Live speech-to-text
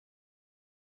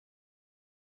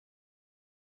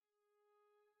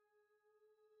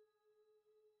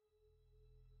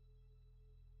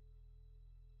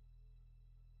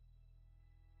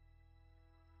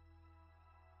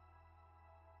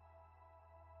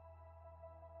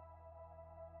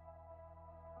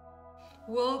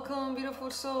Welcome,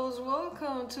 beautiful souls.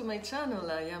 Welcome to my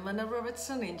channel. I am Ana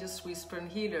Robertson, Angels Whisper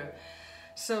and Healer.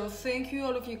 So thank you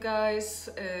all of you guys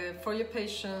for your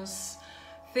patience.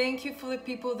 Thank you for the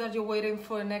people that you're waiting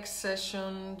for the next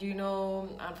session, you know,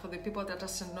 and for the people that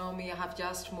doesn't know me, I have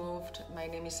just moved. My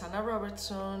name is Ana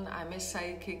Robertson. I'm a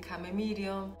psychic, I'm a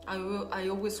medium. I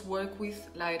always work with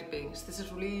light beings. This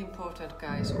is really important,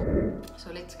 guys.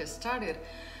 So let's get started.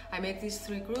 I make these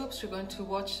three groups. You're going to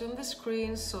watch on the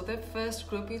screen. So the first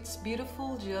group, it's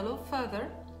beautiful yellow feather.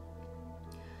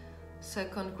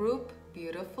 Second group,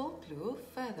 beautiful blue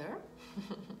feather.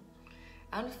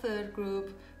 And third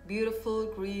group, beautiful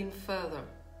green feather.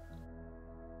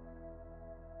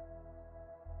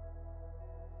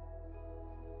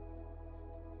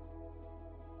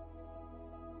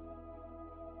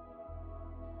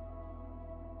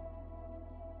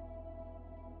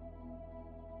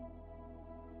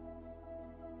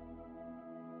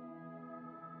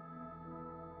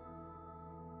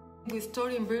 With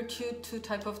Doreen Virtue, two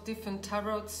type of different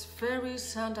tarots,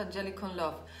 Fairies and Angelical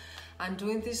love. I'm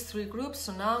doing these three groups,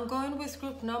 so now I'm going with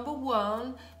group number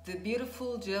one, the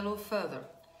beautiful yellow feather.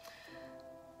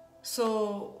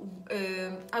 So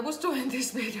I was doing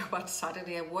this video, but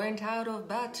suddenly I went out of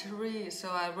battery, so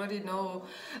I already know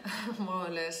more or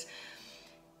less.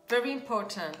 Very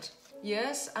important.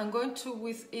 Yes, I'm going to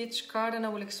with each card and I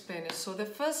will explain it. So the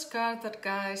first card that,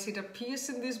 guys, it appears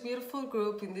in this beautiful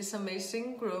group, in this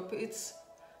amazing group, it's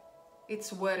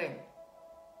wedding.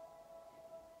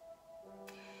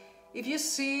 If you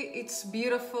see, it's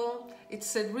beautiful.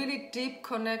 It's a really deep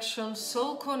connection,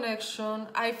 soul connection.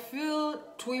 I feel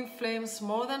twin flames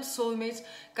more than soulmates.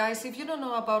 Guys, if you don't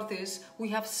know about this, we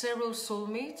have several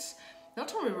soulmates.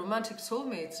 Not only romantic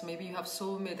soulmates. Maybe you have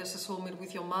soulmate. There's a soulmate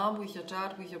with your mom, with your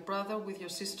dad, with your brother, with your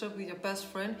sister, with your best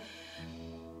friend.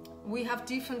 We have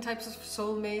different types of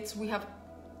soulmates. We have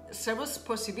several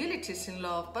possibilities in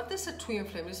love, but there's a twin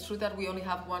flame. It's true that we only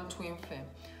have one twin flame.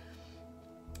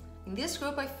 In this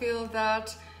group, I feel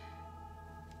that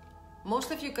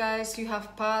most of you guys, you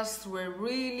have passed through a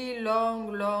really long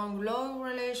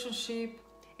relationship,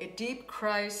 a deep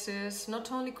crisis,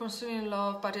 not only concerning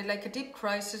love, but like a deep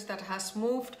crisis that has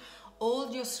moved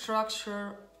all your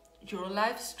structure, your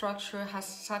life structure has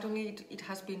suddenly, it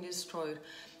has been destroyed.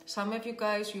 Some of you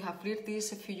guys, you have lived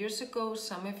this a few years ago,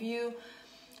 some of you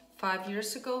 5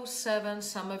 years ago, 7,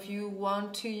 some of you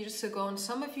 1, 2 years ago, and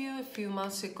some of you a few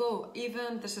months ago.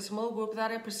 Even there's a small group that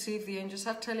I perceive the angels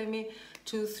are telling me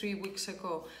 2, 3 weeks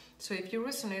ago. So if you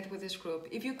resonate with this group,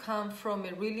 if you come from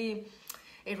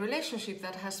a relationship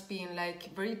that has been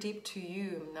like very deep to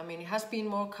you, I mean, it has been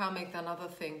more karmic than other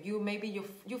thing. You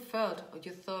felt or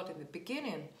you thought in the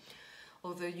beginning,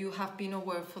 although you have been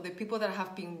aware, for the people that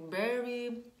have been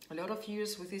a lot of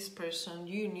years with this person,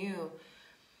 you knew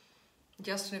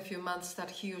just in a few months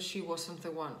that he or she wasn't the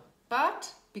one.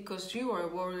 But because you are a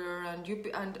warrior and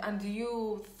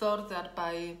you thought that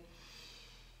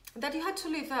that you had to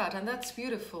live that, and that's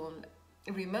beautiful.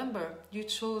 Remember, you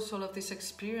chose all of these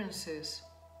experiences.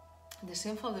 The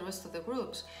same for the rest of the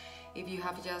groups. If you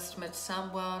have just met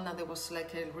someone and there was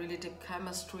like a really deep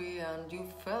chemistry and you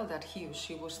felt that he or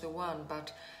she was the one,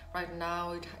 but right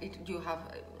now you have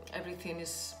everything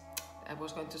is, I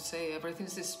was going to say,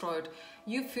 everything's destroyed.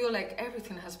 You feel like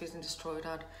everything has been destroyed.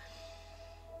 And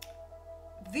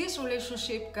this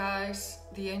relationship, guys,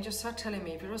 the angels are telling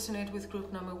me, if you resonate with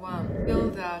group number one, feel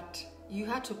that you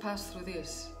had to pass through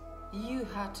this. You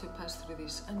had to pass through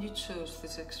this and you chose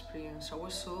this experience. Our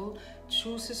soul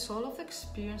chooses all of the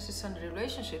experiences and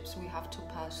relationships we have to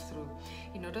pass through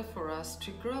in order for us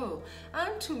to grow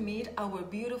and to meet our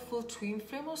beautiful twin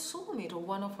flame or soulmate or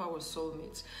one of our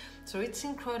soulmates. So it's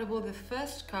incredible. The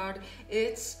first card,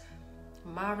 it's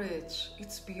marriage.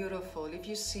 It's beautiful. If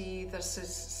you see, there's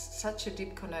such a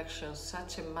deep connection,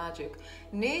 such a magic.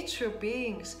 Nature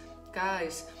beings,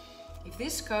 guys, if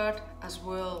this card as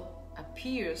well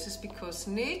appears, is because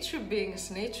nature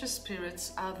beings, nature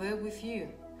spirits are there with you.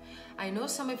 I know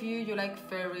some of you like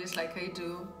fairies like I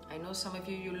do. I know some of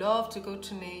you love to go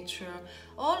to nature.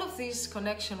 All of this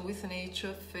connection with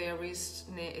nature, fairies,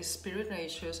 spirit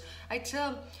natures. I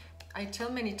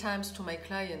tell many times to my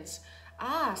clients,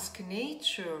 ask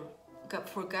nature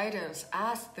for guidance,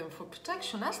 ask them for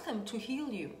protection, ask them to heal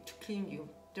you, to clean you.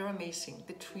 They're amazing.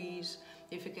 The trees,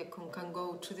 if you can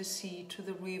go to the sea, to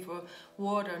the river,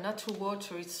 water, natural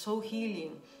water, it's so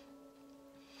healing.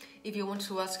 If you want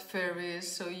to ask fairies,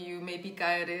 so you may be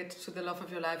guided to the love of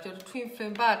your life, you're the twin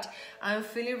flame, but I'm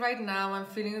feeling right now, I'm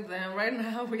feeling them right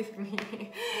now with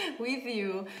me, with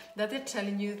you, that they're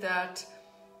telling you that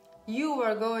you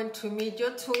are going to meet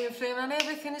your twin flame, and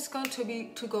everything is going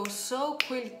to go so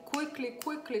quickly.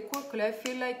 I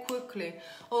feel like quickly,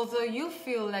 although you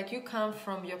feel like you come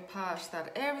from your past,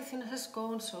 that everything has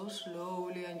gone so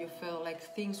slowly and you feel like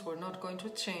things were not going to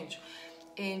change.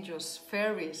 Angels,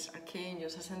 fairies,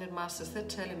 archangels, ascended masters, they're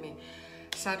telling me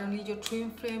suddenly your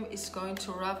twin flame is going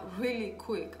to wrap really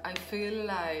quick. I feel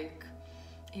like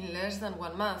in less than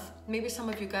 1 month. Maybe some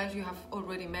of you guys, you have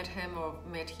already met him or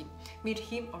meet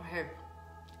him or her.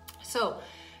 So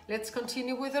let's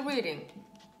continue with the reading.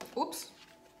 Oops.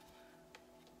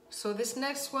 So this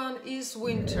next one is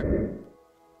winter.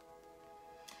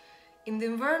 In the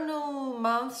invernal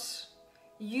months,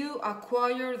 you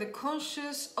acquire the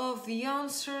conscious of the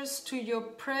answers to your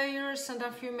prayers and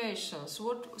affirmations.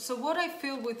 What I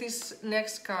feel with this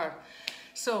next card.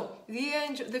 So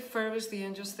the fairies, the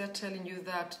angels, they're telling you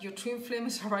that your twin flame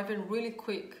is arriving really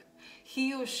quick.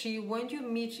 He or she, when you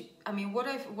meet, I mean,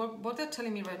 what they're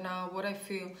telling me right now, what I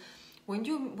feel, when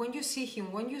you see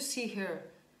him, when you see her,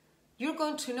 you're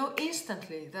going to know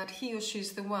instantly that he or she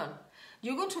is the one.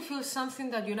 You're going to feel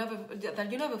something that you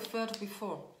never felt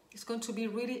before. It's going to be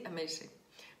really amazing.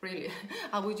 Really.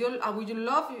 I would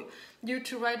love you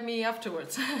to write me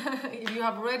afterwards. If you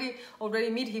have already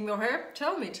met him or her,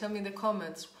 tell me in the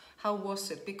comments, how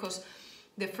was it? Because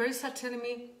the fairies are telling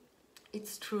me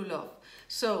it's true love.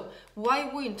 So why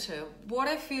winter? What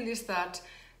I feel is that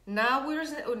now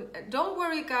don't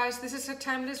worry guys, this is a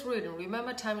timeless reading.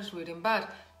 Remember, timeless reading, but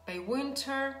by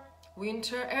winter,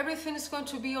 everything is going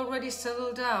to be already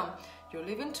settled down. You're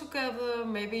living together,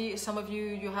 maybe some of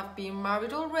you have been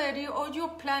married already, or you're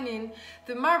planning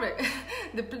the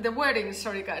wedding,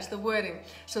 sorry guys, the wedding.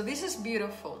 So this is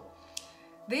beautiful.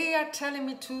 They are telling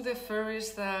me to the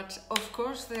fairies that, of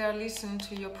course, they are listening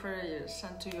to your prayers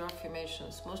and to your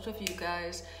affirmations. Most of you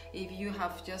guys, if you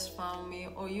have just found me,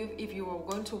 or if you are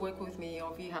going to work with me,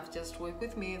 or if you have just worked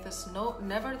with me, there's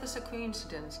a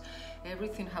coincidence.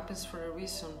 Everything happens for a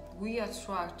reason. We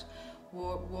attract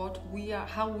what we are,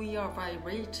 how we are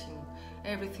vibrating.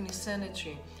 Everything is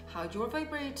energy. How you're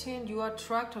vibrating, you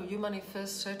attract or you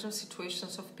manifest certain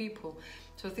situations of people.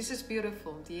 So this is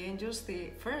beautiful. The angels, the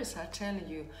fairies are telling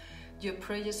you your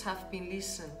prayers have been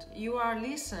listened. You are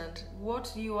listened.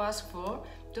 What you ask for,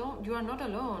 you are not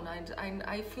alone.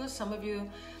 I feel some of you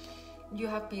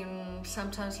have been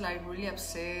sometimes like really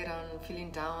upset and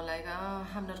feeling down, like,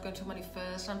 I'm not going to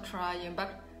manifest, I'm trying,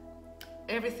 but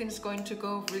everything's going to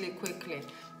go really quickly.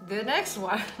 The next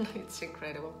one, it's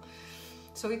incredible.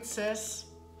 So it says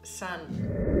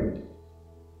sun.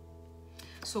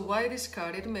 So why this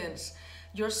card? It means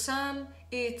your son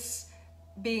is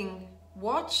being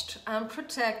watched and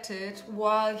protected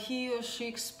while he or she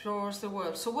explores the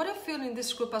world. So what I feel in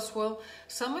this group as well,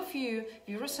 some of you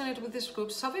resonate with this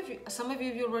group, some of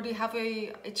you already have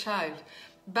a child,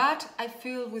 but I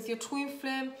feel with your twin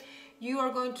flame, you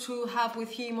are going to have with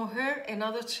him or her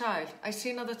another child. I see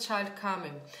another child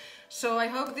coming. So I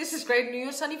hope this is great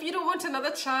news. And if you don't want another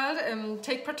child,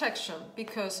 take protection,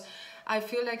 because I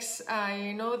feel like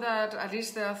I know that at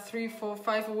least there are 3, 4,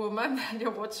 5 women that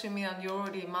you're watching me and you're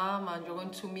already a mom and you're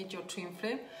going to meet your twin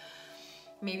flame.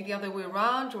 Maybe the other way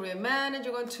around, you're a man and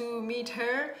you're going to meet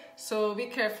her. So be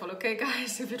careful, okay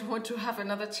guys, if you don't want to have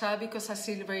another child, because I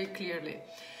see it very clearly.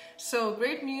 So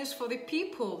great news for the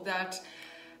people that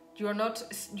you are not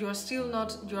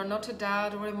a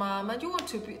dad or a mom and you want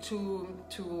to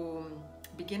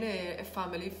begin a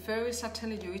family. Fairies are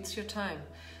telling you it's your time.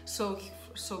 So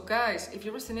guys, if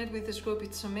you resonate with this group,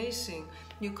 it's amazing.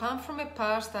 You come from a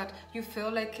past that you feel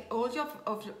like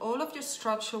all of your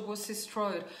structure was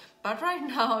destroyed, but right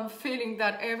now I'm feeling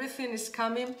that everything is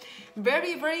coming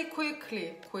very, very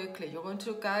quickly. You're going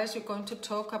to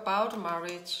talk about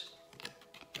marriage.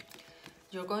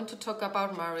 You're going to talk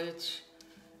about marriage.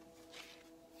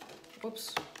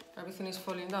 Oops, everything is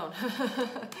falling down.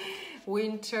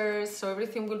 Winter, so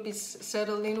everything will be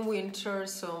settled in winter.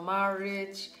 So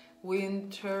marriage,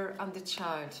 winter, and the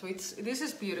child. So this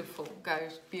is beautiful,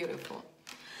 guys, beautiful.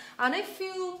 And I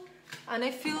feel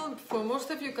for most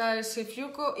of you guys, if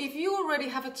you already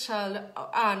have a child,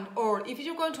 or if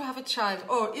you're going to have a child,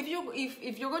 or if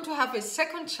you're going to have a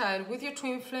second child with your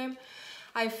twin flame,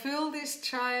 I feel this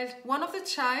child, one of the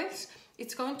childs,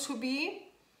 it's going to be,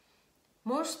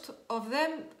 most of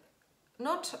them,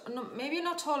 maybe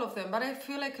not all of them, but I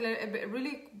feel like a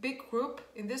really big group.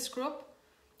 In this group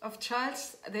of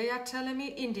childs, they are telling me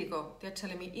indigo. They're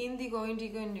telling me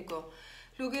indigo.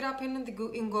 Look it up in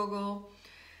Google.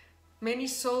 Many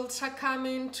souls are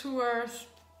coming to Earth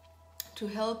to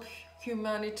help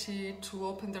humanity, to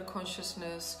open their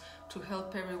consciousness, to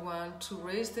help everyone, to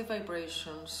raise the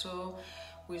vibration. So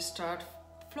we start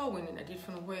flowing in a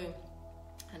different way.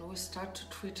 And we start to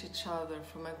treat each other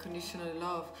from unconditional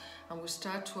love, and we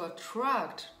start to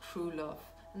attract true love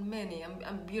and many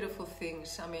and beautiful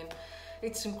things. I mean,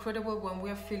 it's incredible when we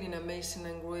are feeling amazing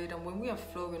and great, and when we are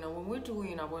flowing, and when we're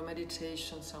doing our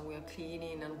meditations, and we are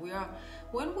cleaning, and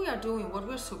when we are doing what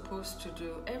we're supposed to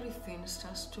do, everything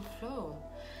starts to flow.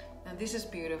 And this is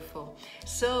beautiful.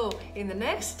 So in the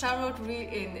next tarot,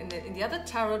 in the other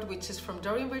tarot, which is from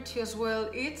Doreen as well,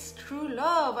 it's true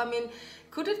love. I mean,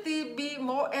 could it be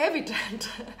more evident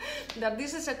that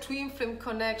this is a twin flame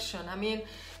connection? I mean,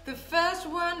 the first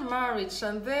one, marriage,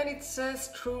 and then it says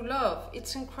true love.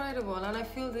 It's incredible, and I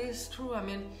feel this is true. I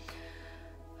mean,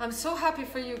 I'm so happy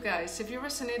for you guys. If you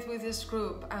resonate with this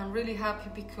group, I'm really happy,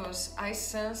 because I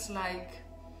sense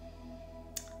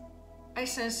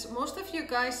most of you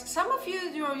guys, some of you,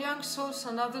 you're young souls,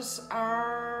 and others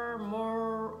are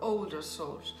more older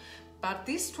souls. But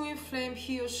this twin flame,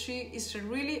 he or she, is a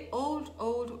really old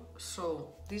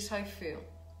soul. This I feel.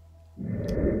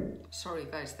 Sorry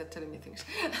guys, they're telling me things.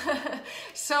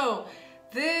 So,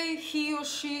 he or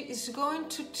she is going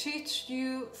to teach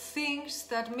you things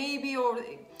that maybe, or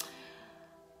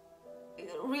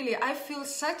really, I feel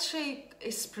such a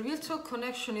spiritual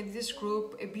connection in this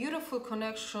group, a beautiful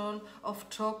connection of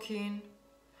talking,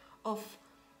 of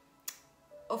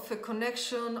a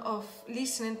connection of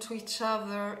listening to each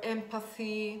other,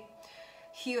 empathy.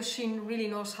 He or she really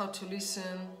knows how to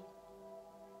listen.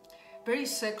 Very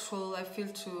sexual, I feel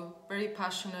too, very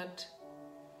passionate,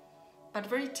 but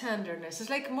very tenderness. It's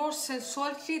like more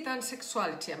sensuality than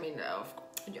sexuality. I mean,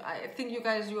 I think you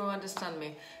guys, you understand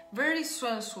me. Very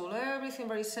sensual, everything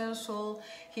very sensual.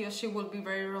 He or she will be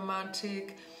very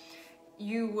romantic.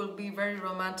 You will be very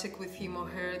romantic with him or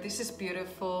her. This is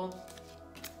beautiful.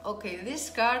 Okay, this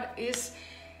card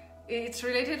it's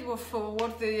related for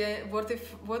what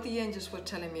the angels were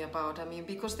telling me about. I mean,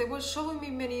 because they were showing me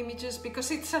many images,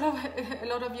 because it's a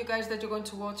lot of you guys that you're going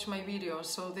to watch my videos,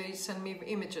 so they send me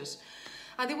images.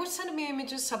 And they were sending me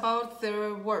images about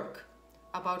their work,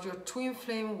 about your twin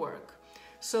flame work.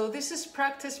 So this is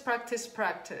practice, practice,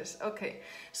 practice. Okay,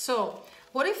 so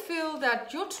what I feel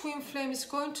that your twin flame is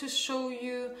going to show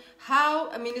you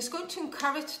how, I mean, it's going to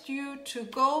encourage you to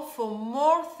go for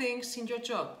more things in your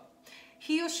job.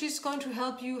 He or she is going to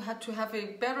help you to have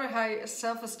a better high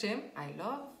self-esteem. I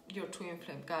love your twin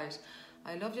flame, guys.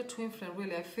 I love your twin flame,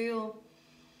 really. I feel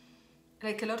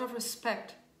like a lot of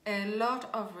respect. A lot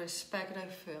of respect, I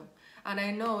feel. And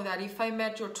I know that if I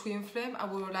met your twin flame, I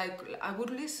would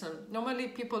listen. Normally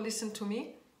people listen to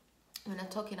me when I'm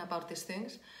talking about these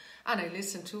things. And I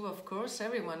listen too, of course.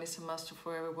 Everyone is a master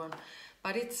for everyone.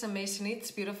 But it's amazing,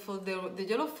 it's beautiful. The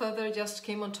yellow feather just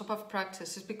came on top of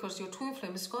practice. It's because your twin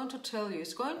flame is going to tell you,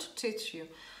 it's going to teach you.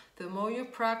 The more you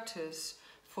practice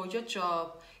for your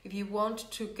job, if you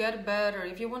want to get better,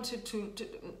 if you wanted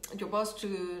your boss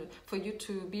for you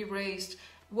to be raised,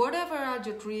 whatever are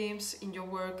your dreams in your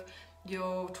work,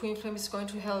 your twin flame is going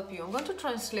to help you. I'm going to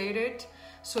translate it.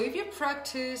 So if you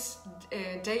practice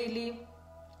daily,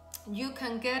 you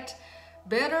can get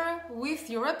better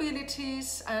with your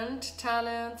abilities and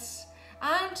talents,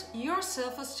 and your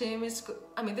self-esteem is,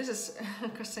 I mean, this is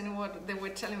Christine, what they were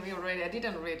telling me already. I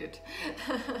didn't read it.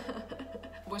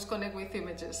 Was connect with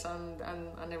images and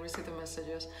I received the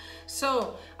messages.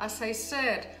 So as I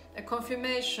said, a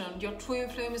confirmation, your twin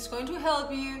flame is going to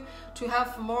help you to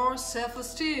have more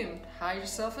self-esteem, higher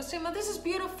self-esteem, and this is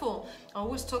beautiful. I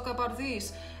always talk about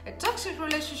this. A toxic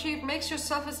relationship makes your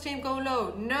self-esteem go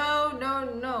low. No, no,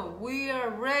 no. We are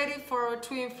ready for a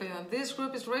twin flame. This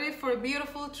group is ready for a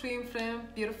beautiful twin flame,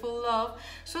 beautiful love.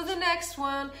 So the next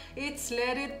one, it's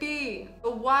let it be.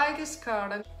 So why this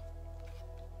card?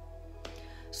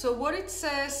 So what it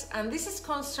says, and this is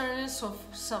concerning, so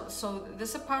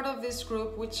there's a part of this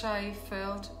group which I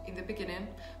felt in the beginning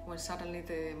when suddenly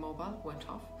the mobile went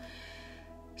off.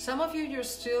 Some of you, you're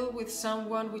still with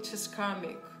someone which is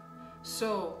karmic.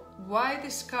 So why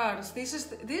this card?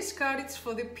 This card is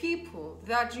for the people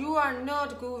that you are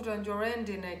not good and you're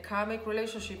ending a karmic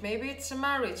relationship. Maybe it's a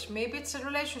marriage, maybe it's a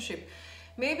relationship.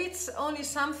 Maybe it's only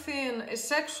something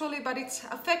sexually, but it's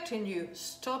affecting you.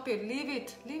 Stop it, leave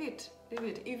it, leave it.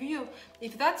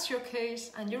 If that's your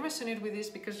case and you resonate with this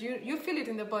because you feel it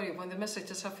in the body when the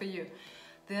messages are for you,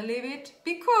 then leave it,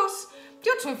 because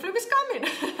your twin flame is coming.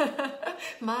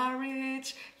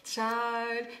 Marriage,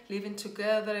 child, living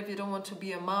together. If you don't want to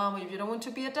be a mom, or if you don't want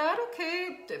to be a dad,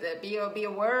 okay, be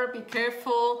aware, be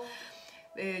careful.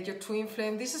 Your twin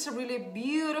flame, this is a really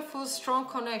beautiful, strong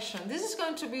connection. This is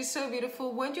going to be so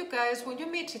beautiful when you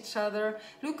meet each other,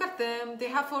 look at them, they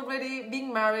have already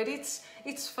been married.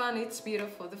 It's fun, it's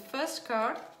beautiful. The first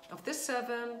card, of the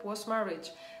 7 was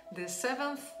marriage. The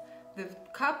 7th, the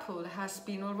couple has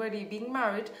been already being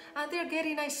married and they're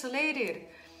getting isolated.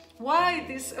 Why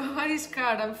this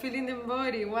card? I'm feeling the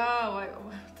body. Wow,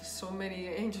 there's so many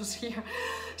angels here.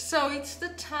 So it's the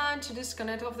time to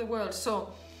disconnect of the world.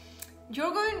 So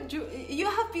you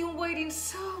have been waiting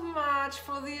so much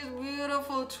for this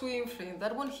beautiful twin flame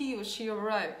that when he or she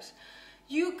arrives,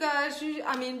 you guys,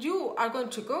 you are going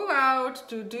to go out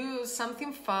to do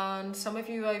something fun. Some of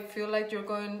you, I feel like you're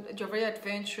very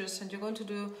adventurous and you're going to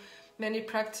do many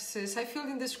practices. I feel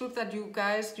in this group that you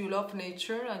guys, you love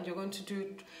nature and you're going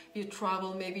to you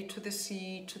travel maybe to the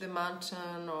sea, to the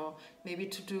mountain, or maybe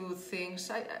to do things.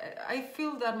 I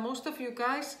feel that most of you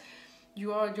guys,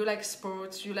 you like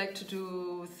sports, you like to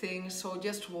do things, or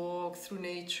just walk through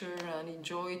nature and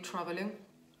enjoy traveling.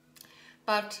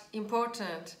 But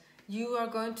important, you are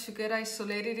going to get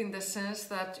isolated in the sense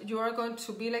that you are going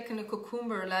to be like in a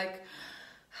cucumber, like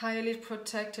highly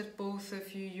protected, both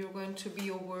of you. You're going to be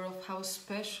aware of how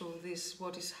special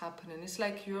what is happening. It's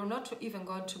like you're not even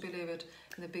going to believe it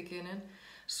in the beginning.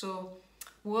 So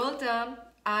well done.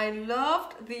 I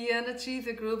loved the energy,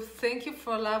 the group. Thank you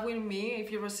for allowing me.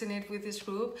 If you resonate with this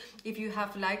group, if you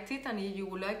have liked it and you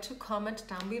would like to comment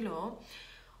down below,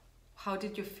 how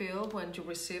did you feel when you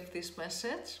received this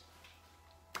message?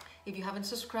 If you haven't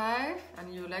subscribed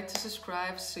and you would like to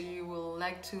subscribe, so you will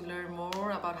like to learn more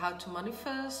about how to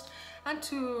manifest and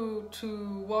to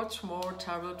watch more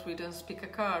tarot readings, pick a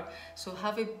card. So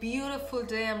have a beautiful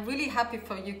day. I'm really happy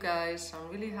for you guys. I'm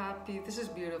really happy. This is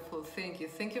beautiful. Thank you.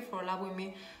 Thank you for allowing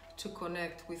me to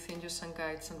connect with angels and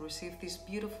guides and receive these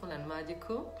beautiful and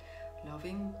magical,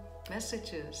 loving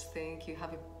messages. Thank you.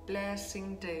 Have a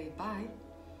blessing day. Bye.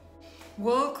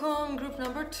 Welcome, group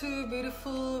number 2,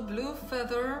 beautiful blue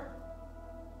feather.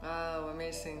 Wow,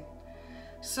 amazing.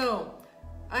 So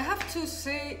I have to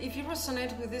say, if you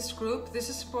resonate with this group, this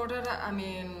is important.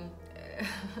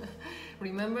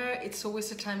 Remember, it's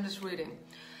always a timeless reading.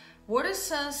 What I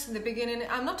sense in the beginning,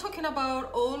 I'm not talking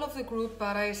about all of the group,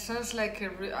 but I sense like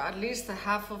at least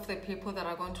half of the people that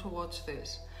are going to watch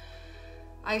this.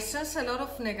 I sense a lot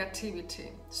of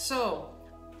negativity. So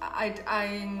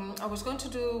I was going to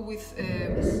do with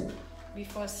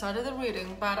before I started the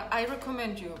reading, but I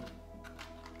recommend you,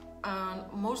 and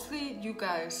mostly you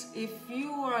guys, if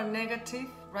you are negative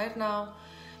right now,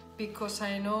 because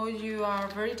I know you are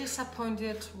very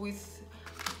disappointed with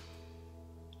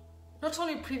not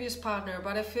only previous partner,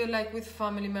 but I feel like with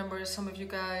family members, some of you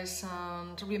guys.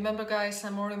 And remember guys,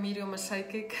 I'm more a medium, a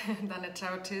psychic than a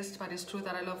tarotist, but it's true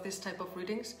that I love this type of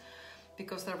readings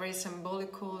because they're very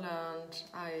symbolical, and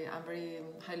I am very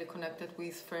highly connected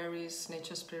with fairies,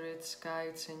 nature spirits,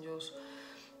 guides, angels.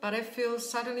 But I feel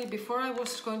suddenly, before I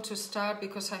was going to start,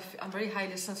 because I'm very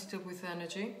highly sensitive with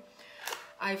energy,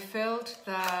 I felt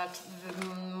that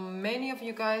many of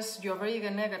you guys, you're very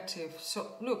negative.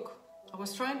 So look, I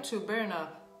was trying to burn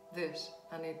up this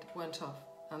and it went off.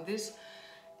 And this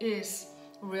is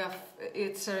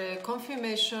it's a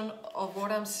confirmation of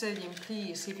what I'm saying.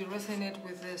 Please, if you resonate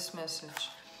with this message,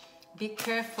 be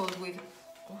careful with...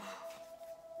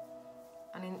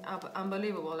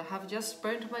 unbelievable, I have just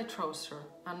burned my trouser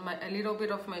and a little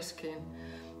bit of my skin.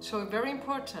 So very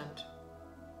important.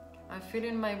 I'm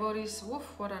feeling my body's...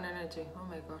 Woof, what an energy. Oh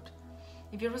my God.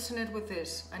 If you resonate with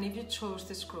this and if you chose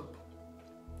this group,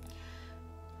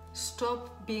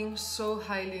 stop being so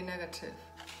highly negative.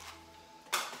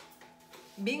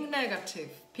 Being negative,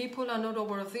 people are not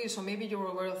aware of this, or maybe you're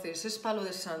aware of this. This is Palo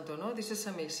de Santo, no? This is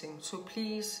amazing. So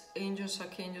please, angels,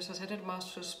 archangels, ascended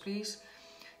masters, please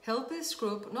help this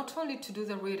group not only to do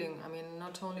the reading,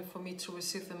 not only for me to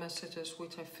receive the messages,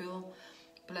 which I feel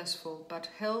blissful, but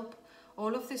help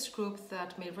all of this group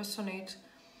that may resonate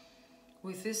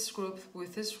with this group,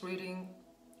 with this reading.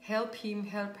 Help him,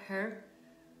 help her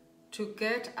to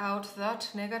get out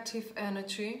that negative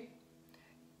energy.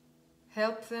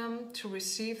 Help them to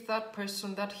receive that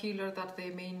person, that healer that they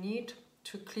may need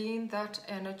to clean that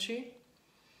energy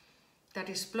that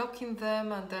is blocking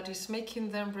them and that is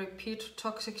making them repeat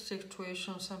toxic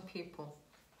situations and people.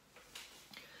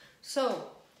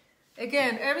 So,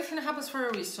 again, everything happens for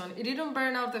a reason. It didn't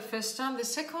burn out the first time. The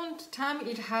second time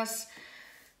it has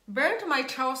burned my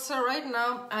trouser right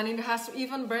now, and it has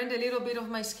even burned a little bit of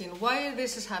my skin. Why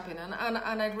this is happening?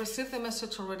 And I received the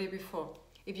message already before.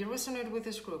 If you resonate with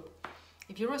this group,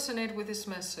 if you resonate with this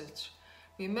message,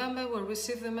 remember we'll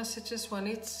receive the messages when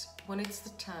it's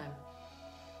the time.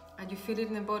 And you feel it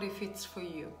in the body if it's for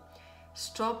you.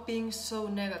 Stop being so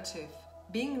negative.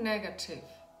 Being negative,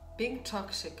 being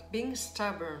toxic, being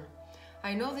stubborn.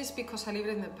 I know this because I lived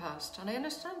in the past and I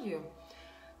understand you.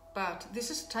 But this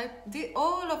is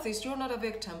all of this, you're not a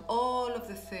victim. All of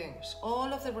the things,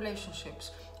 all of the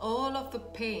relationships, all of the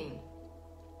pain.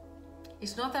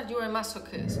 It's not that you're a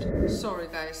masochist. Sorry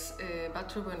guys,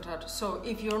 battery went out. So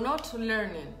if you're not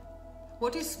learning,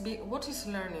 what is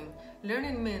learning?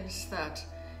 Learning means that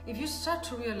if you start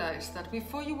to realize that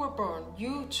before you were born,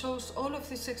 you chose all of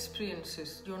these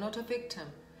experiences, you're not a victim.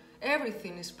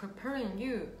 Everything is preparing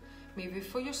you. Maybe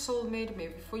for your soulmate,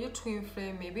 maybe for your twin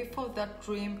flame, maybe for that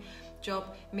dream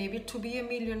job, maybe to be a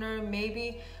millionaire,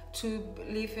 maybe to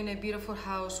live in a beautiful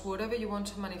house, whatever you want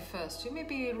to manifest. You may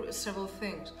be several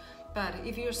things. But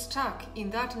if you're stuck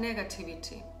in that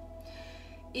negativity,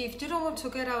 if you don't want to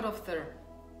get out of there,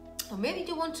 or maybe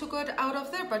you want to get out of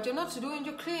there, but you're not doing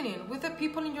your cleaning with the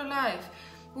people in your life,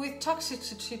 with toxic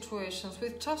situations,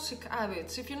 with toxic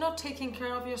habits, if you're not taking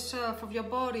care of yourself, of your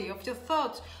body, of your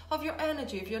thoughts, of your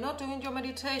energy, if you're not doing your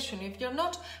meditation, if you're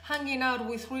not hanging out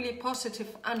with really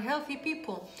positive and healthy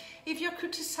people, if you're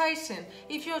criticizing,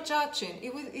 if you're judging,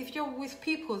 if you're with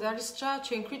people that is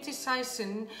judging,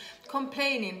 criticizing,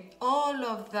 complaining, all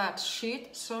of that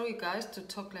shit, sorry guys to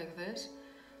talk like this,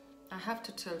 I have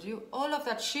to tell you, all of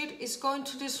that shit is going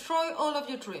to destroy all of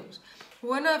your dreams.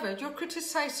 Whenever you're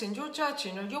criticizing, you're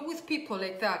judging, or you're with people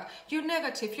like that, you're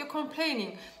negative, you're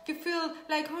complaining, you feel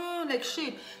like, oh, like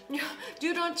shit,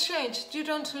 you don't change, you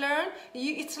don't learn,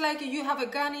 it's like you have a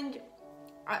gun in,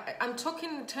 I'm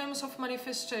talking in terms of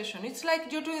manifestation, it's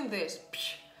like you're doing this,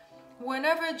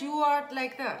 whenever you are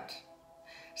like that.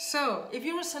 So, if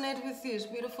you resonate with this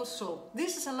beautiful soul,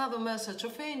 this is another message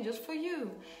of angels for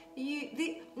you.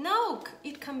 Now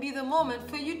it can be the moment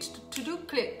for you to do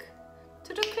click.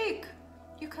 To do click.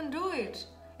 You can do it.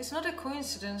 It's not a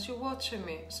coincidence you're watching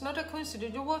me. It's not a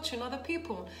coincidence you're watching other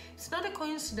people. It's not a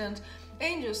coincidence.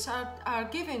 Angels are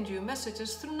giving you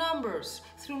messages through numbers,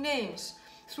 through names,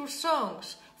 through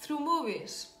songs, through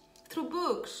movies, through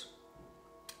books,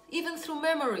 even through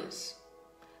memories.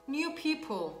 New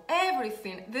people,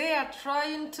 everything. They are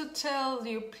trying to tell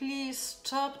you, please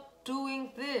stop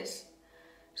doing this.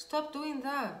 Stop doing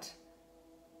that.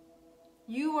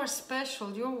 You are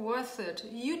special, you're worth it,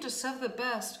 you deserve the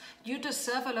best, you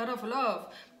deserve a lot of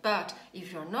love. But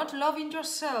if you're not loving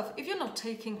yourself, if you're not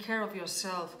taking care of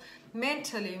yourself,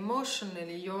 mentally,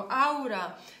 emotionally, your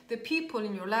aura, the people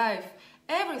in your life,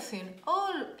 everything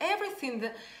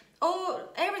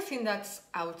that's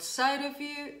outside of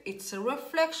you, it's a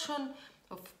reflection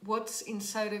of what's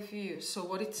inside of you. So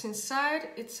what it's inside,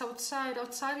 it's outside,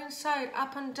 outside, inside,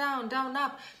 up and down, down,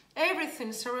 up.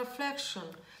 Everything's a reflection.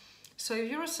 So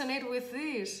if you resonate with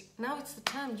this, now it's the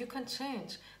time, you can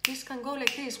change. This can go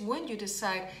like this. When you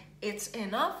decide it's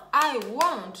enough, I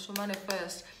want to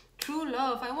manifest true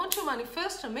love. I want to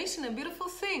manifest amazing and beautiful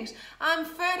things. I'm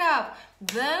fed up.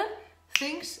 Then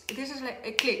this is like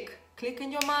a click. Click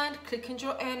in your mind, click in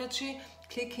your energy,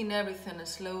 click in everything, and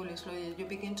slowly you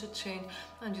begin to change,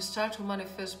 and you start to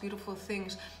manifest beautiful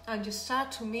things, and you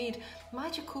start to meet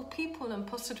magical people and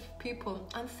positive people,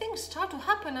 and things start to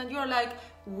happen, and you're like,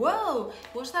 whoa,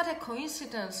 was that a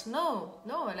coincidence? No,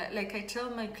 like I tell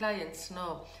my clients,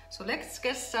 no. So let's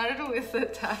get started with the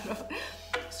tarot.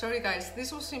 Sorry guys,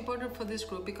 this was important for this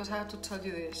group because I have to tell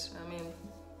you this. I mean,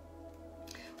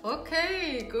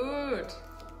 okay, good.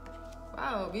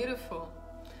 Wow, beautiful.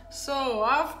 So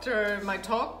after my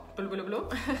talk, blah, blah, blah,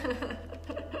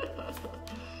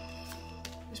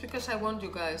 it's because I want you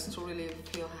guys to really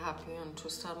feel happy and to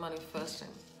start manifesting.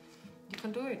 You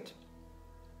can do it.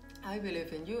 I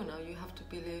believe in you. Now you have to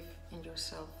believe in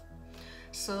yourself.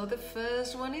 So the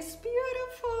first one is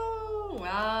beautiful.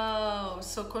 Wow.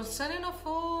 So concerning of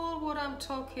all what I'm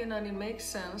talking, and it makes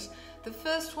sense, the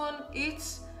first one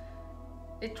is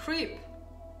a trip.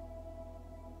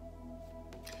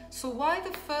 So why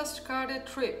the first card, a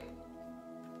trip?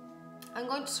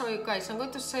 Sorry guys, I'm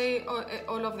going to say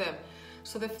all of them.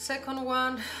 So the second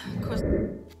one,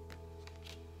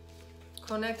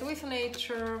 connect with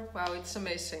nature. Wow, it's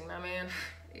amazing. I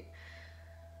mean,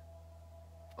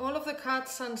 all of the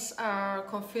cards are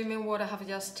confirming what I have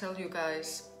just told you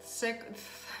guys.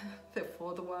 The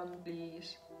fourth one,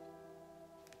 please.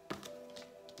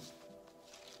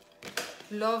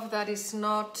 Love that is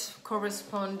not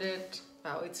corresponded.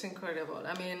 Wow, it's incredible.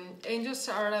 I mean, angels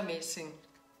are amazing.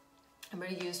 I'm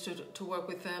very used to work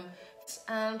with them.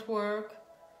 And work.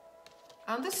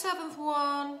 And the seventh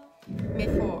one,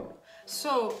 before.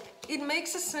 So it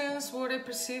makes a sense what I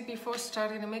perceived before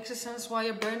starting. It makes a sense why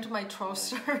I burned my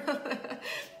trouser.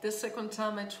 The second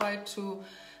time I tried to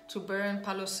burn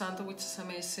Palo Santo, which is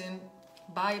amazing.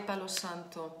 Buy Palo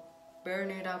Santo.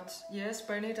 burn it out. Yes,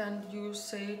 burn it, and you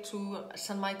say to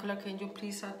Saint Michael Archangel,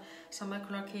 please, Saint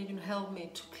Michael Archangel, help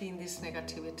me to clean this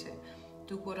negativity.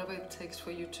 Do whatever it takes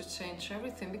for you to change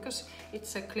everything, because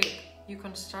it's a click. You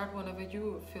can start whenever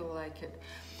you feel like it.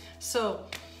 So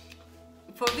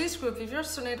for this group, if you're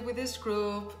resonated with this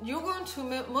group, you're going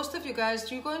to, most of you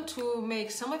guys, you're going to make,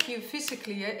 some of you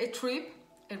physically, a trip,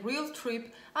 a real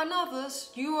trip, and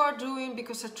others you are doing,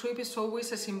 because a trip is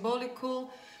always a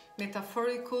symbolical,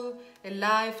 metaphorical, a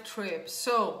life trip.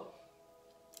 So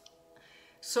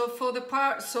for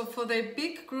the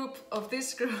big group of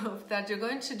this group that you're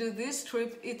going to do this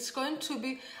trip, it's going to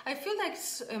be, I feel like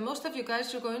most of you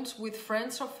guys are going with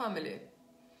friends or family,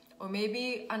 or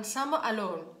maybe, and some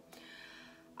alone.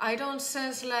 I don't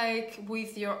sense like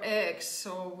with your ex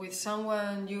or with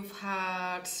someone you've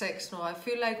had sex. No, I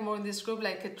feel like more in this group,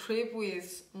 like a trip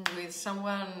with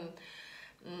someone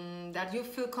that you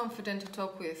feel confident to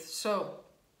talk with. So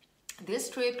this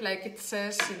trip, like it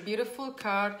says, a beautiful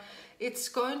card, this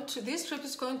trip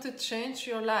is going to change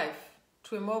your life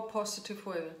to a more positive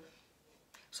way.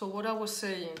 So what I was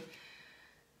saying,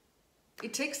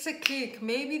 it takes a click.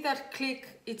 Maybe that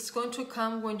click, it's going to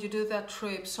come when you do that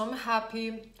trip. So I'm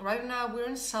happy. Right now we're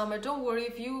in summer. Don't worry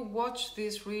if you watch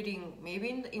this reading,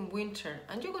 maybe in winter,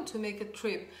 and you're going to make a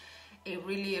trip, a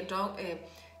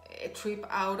trip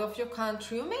out of your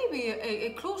country, or maybe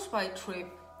a close by trip.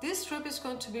 This trip is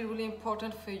going to be really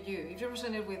important for you. If you're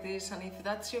resonated with this, and if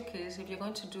that's your case, if you're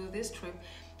going to do this trip,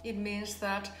 it means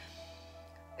that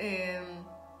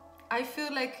I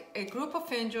feel like a group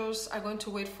of angels are going to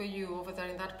wait for you over there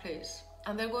in that place.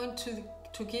 And they're going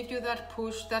to give you that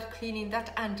push, that cleaning,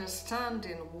 that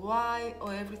understanding why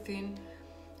everything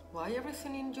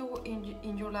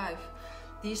in your life.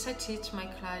 This I teach my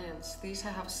clients. This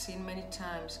I have seen many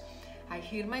times. I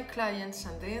hear my clients,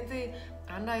 and then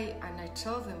I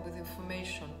tell them with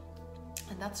information.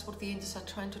 And that's what the angels are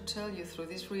trying to tell you through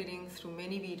this reading, through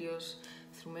many videos,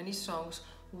 through many songs,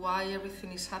 why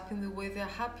everything is happening the way they're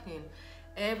happening.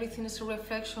 Everything is a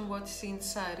reflection of what's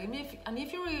inside. And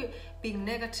if you're being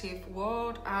negative,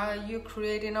 what are you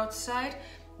creating outside?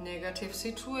 Negative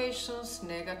situations,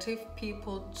 negative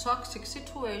people, toxic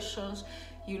situations.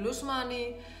 You lose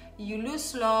money, you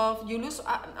lose love, you lose,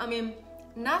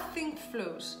 nothing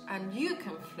flows, and you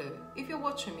can flow. If you're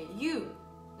watching me,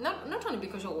 not only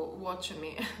because you're watching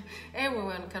me,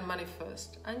 everyone can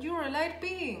manifest, and you're a light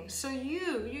being. So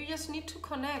you just need to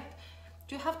connect.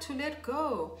 You have to let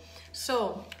go.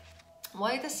 So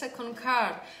why the second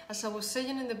card? As I was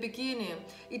saying in the beginning,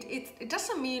 it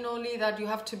doesn't mean only that you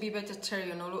have to be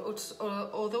vegetarian,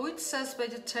 although it says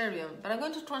vegetarian, but I'm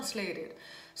going to translate it.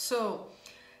 So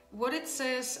what it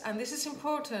says, and this is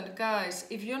important, guys,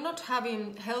 if you're not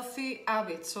having healthy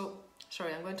habits, I'm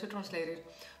going to translate it.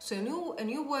 So a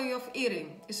new way of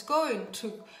eating is going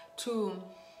to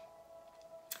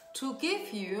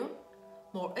give you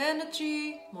more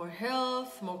energy, more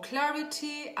health, more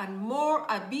clarity, and more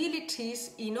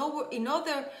abilities in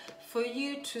order for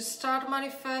you to start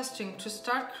manifesting, to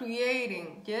start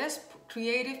creating, yes,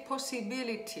 creative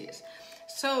possibilities.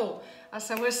 So,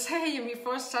 as I was saying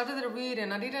before I started the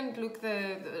reading, I didn't look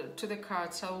to the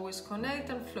cards. I always connect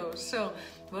and flow. So,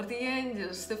 what the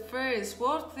angels, the fairies,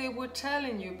 what they were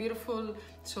telling you, beautiful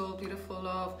soul, beautiful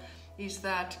love, is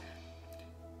that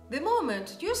the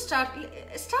moment you start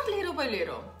little by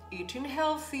little, eating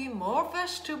healthy, more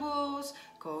vegetables,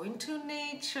 going to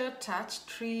nature, touch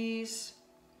trees.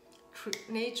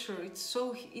 Nature,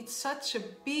 it's such a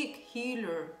big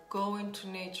healer. Going to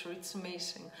nature, it's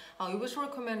amazing. I always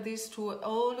recommend this to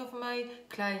all of my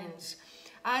clients.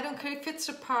 I don't care if it's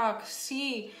a park.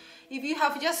 See, if you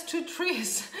have just 2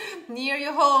 trees near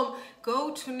your home,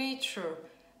 go to nature.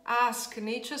 Ask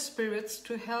nature spirits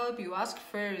to help you. Ask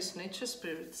fairies, nature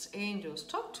spirits, angels.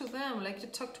 Talk to them like you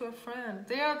talk to a friend.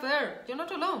 They are there. You're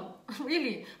not alone.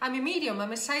 Really. I'm a medium.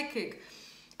 I'm a psychic.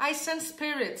 I sense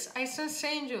spirits, I sense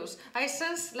angels, I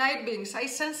sense light beings, I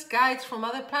sense guides from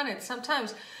other planets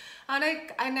sometimes. And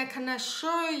I can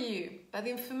assure you that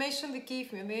the information they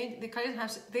give me, the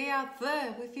guidance, they are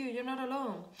there with you. You're not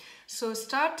alone. So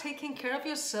start taking care of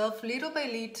yourself little by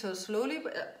little,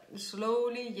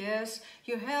 slowly, yes.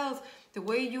 Your health, the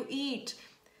way you eat.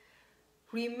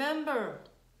 Remember,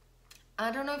 I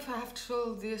don't know if I have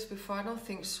told this before, I don't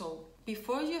think so.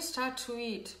 Before you start to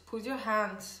eat, put your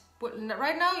hands.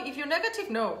 Right now, if you're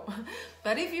negative, no.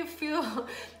 But if you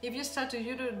start to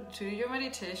do your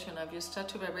meditation, if you start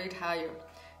to vibrate higher,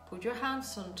 put your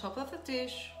hands on top of the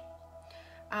dish,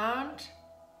 and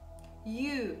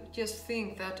you just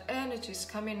think that energy is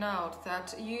coming out,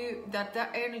 that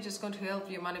energy is going to help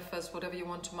you manifest whatever you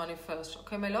want to manifest.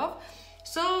 Okay, my love?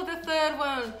 So the third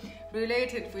one,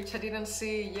 related, which I didn't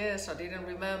see, yes, I didn't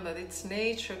remember, it's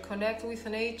nature, connect with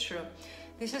nature.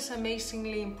 This is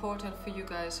amazingly important for you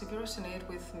guys. If you resonate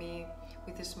with me,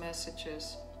 with these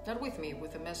messages, not with me,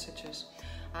 with the messages,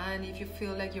 and if you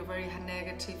feel like you're very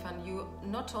negative and you,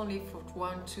 not only for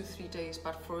 1, 2, 3 days,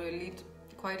 but for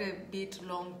quite a bit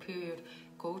long period,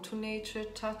 go to nature,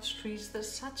 touch trees. They're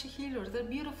such a healer. They're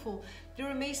beautiful.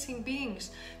 They're amazing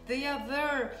beings. They are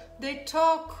there. They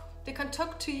talk. They can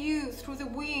talk to you through the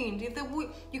wind. If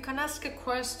you can ask a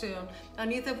question,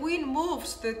 and if the wind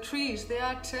moves the trees, they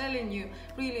are telling you.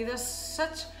 Really,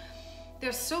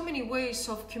 there's so many ways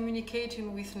of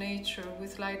communicating with nature,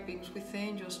 with light beings, with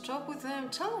angels. Talk with them.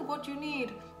 Tell them what you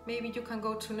need. Maybe you can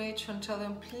go to nature and tell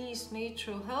them, please,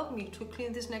 nature, help me to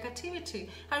clean this negativity.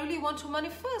 I really want to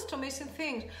manifest amazing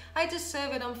things. I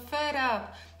deserve it. I'm fed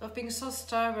up of being so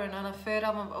stubborn, and I'm fed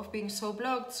up of being so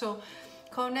blocked. So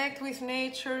connect with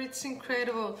nature. It's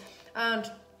incredible. And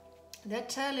they're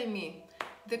telling me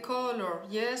the color,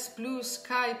 yes, blue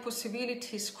sky,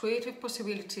 possibilities, creative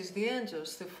possibilities, the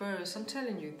angels, the fairies. I'm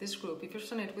telling you, this group, if you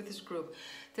resonate with this group,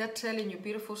 they're telling you,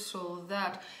 beautiful soul,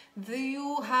 that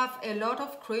you have a lot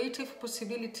of creative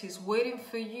possibilities waiting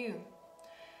for you.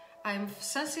 I'm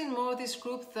sensing more this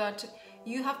group that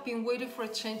you have been waiting for a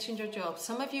change in your job.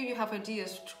 Some of you, you have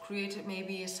ideas to create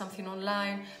maybe something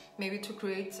online, maybe to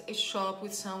create a shop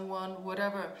with someone,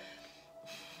 whatever.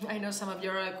 I know some of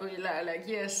you are like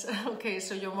yes, okay.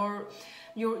 So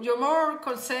you're more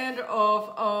concerned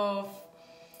of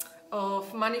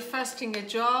manifesting a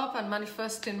job and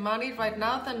manifesting money right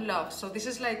now than love. So this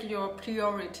is like your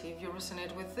priority. If you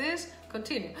resonate with this,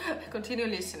 continue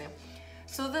listening.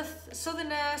 So the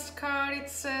next card, it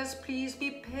says, please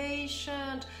be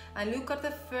patient and look at the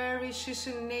fairy. She's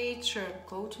in nature.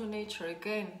 Go to nature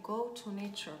again. Go to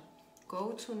nature.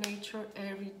 Go to nature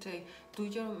every day. Do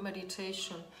your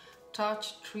meditation.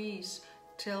 Touch trees.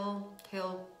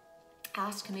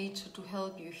 Ask nature to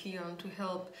help you here and to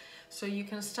help, so you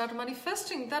can start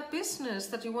manifesting that business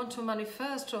that you want to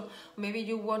manifest, or maybe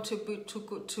you want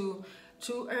to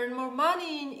earn more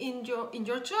money in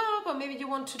your job, or maybe you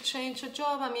want to change your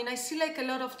job. I mean, I see like a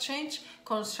lot of change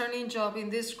concerning job in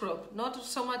this group. Not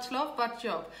so much love, but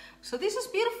job. So this is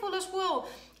beautiful as well.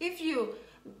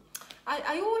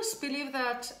 I always believe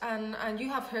that, and you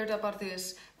have heard about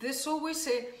this. There's always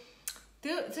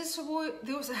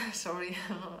sorry,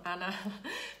 Anna.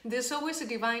 There's always a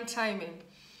divine timing,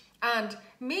 and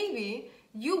maybe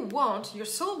your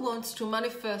soul wants to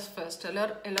manifest first a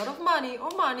lot of money,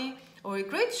 or a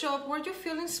great job where you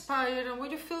feel inspired and where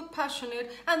you feel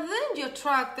passionate, and then you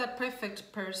attract that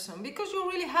perfect person because you're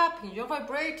really happy. You're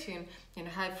vibrating in a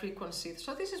high frequency.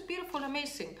 So this is beautiful,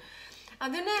 amazing.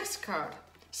 And the next card.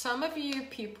 Some of you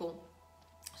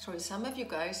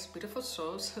guys, beautiful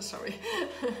souls, sorry.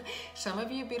 Some of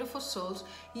you beautiful souls,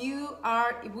 you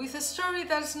are with a story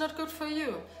that is not good for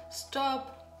you.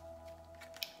 Stop.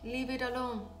 Leave it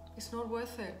alone. It's not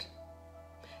worth it.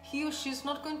 He or she is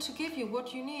not going to give you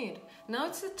what you need. Now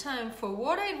it's the time for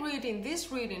what I read in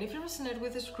this reading. If you resonate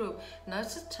with this group, now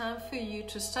it's the time for you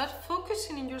to start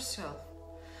focusing in yourself.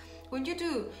 When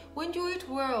you eat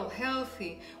well,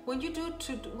 healthy, when you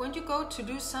go to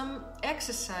do some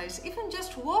exercise, even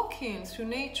just walking through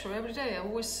nature every day, I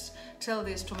always tell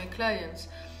this to my clients.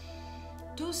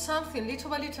 Do something little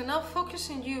by little. Now focus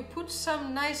on you. Put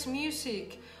some nice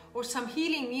music or some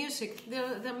healing music. There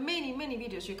are many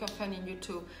videos you can find in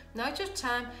YouTube. Now it's your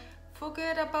time.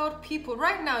 Forget about people.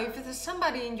 Right now, if there's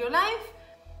somebody in your life,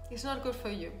 it's not good for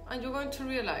you, and you're going to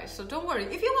realize. So don't worry.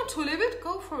 If you want to live it,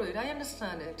 go for it. I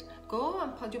understand it. Go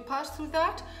and you pass through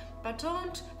that, but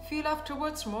don't feel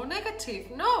afterwards more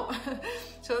negative. No.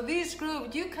 So this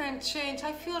group, you can change.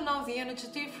 I feel now the energy is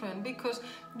different because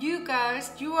you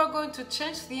guys, you are going to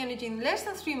change the energy in less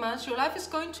than 3 months. Your life is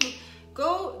going to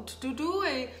go to do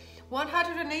a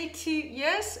 180,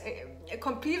 yes, a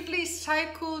completely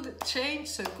cycled change.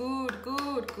 So good.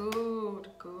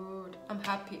 I'm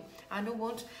happy. I don't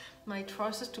want my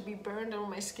trousers to be burned or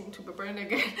my skin to be burned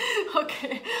again.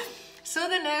 Okay. So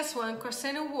the next one,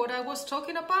 concerning what I was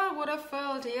talking about, what I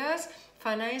felt, yes,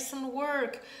 finance and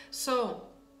work. So,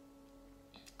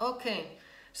 okay.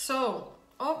 So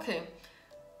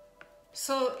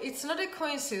it's not a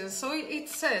coincidence. So it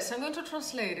says, I'm going to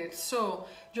translate it. So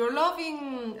your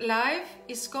loving life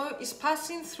is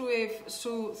passing through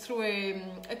a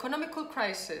economical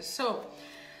crisis. So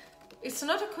it's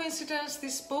not a coincidence.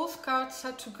 These both cards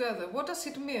are together. What does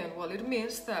it mean? Well, it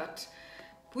means that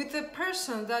with the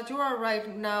person that you are right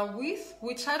now with,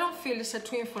 which I don't feel is a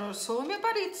twin flame or soulmate,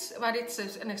 but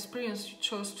it's an experience you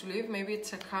chose to live. Maybe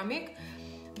it's a karmic.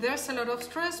 there's a lot of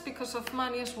stress because of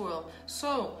money as well.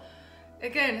 So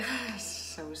again,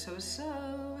 so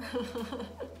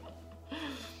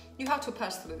you have to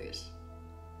pass through this.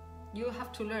 You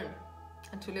have to learn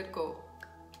and to let go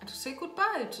and to say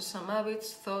goodbye to some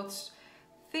habits, thoughts,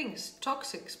 things,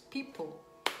 toxic people,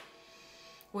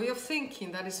 way of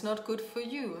thinking that is not good for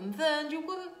you. And then you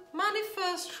will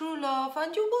manifest true love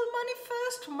and you will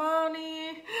manifest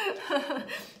money.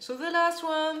 So the last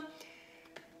one,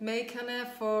 make an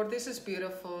effort. This is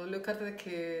beautiful. Look at the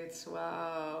kids.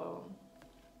 Wow.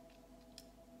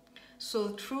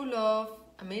 So true love,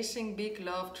 amazing big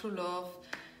love, true love,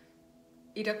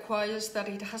 it acquires that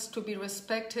it has to be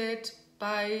respected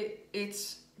by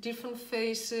its different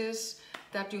phases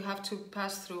that you have to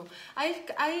pass through.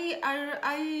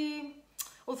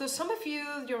 Although some of you,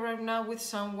 you're right now with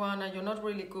someone and you're not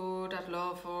really good at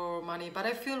love or money, but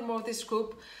I feel more this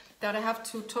group that I have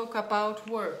to talk about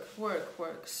work.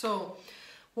 So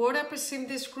what I perceive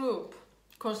this group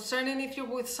concerning if you're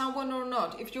with someone or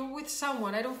not. If you're with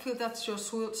someone, I don't feel that's your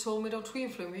soulmate or twin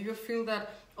flame. If you feel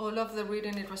that all of the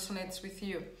reading, it resonates with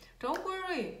you, don't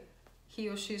worry. He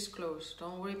or she is close.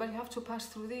 Don't worry, but you have to pass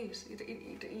through this.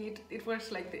 It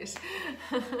works like this.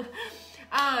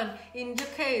 And in your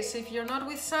case, if you're not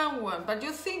with someone, but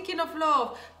you're thinking of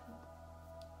love,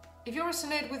 if you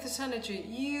resonate with this energy,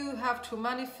 you have to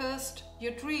manifest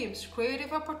your dreams,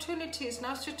 creative opportunities.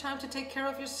 Now's your time to take care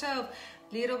of yourself,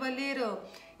 little by little,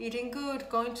 eating good,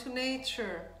 going to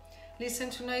nature, listen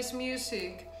to nice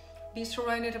music, be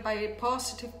surrounded by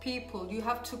positive people. You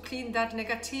have to clean that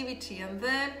negativity, and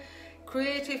then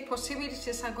creative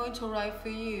possibilities are going to arrive for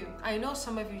you. I know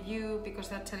some of you, because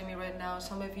they're telling me right now,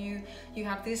 some of you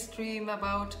have this dream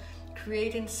about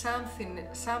creating something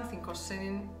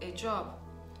concerning a job,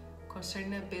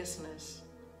 concerning a business,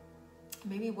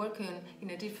 maybe working in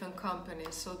a different company.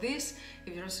 So this,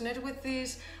 if you resonate with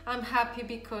this, I'm happy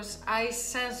because I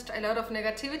sensed a lot of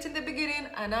negativity in the beginning,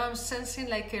 and now I'm sensing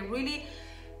like a really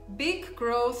big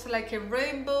growth, like a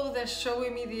rainbow. They're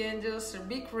showing me the angels, a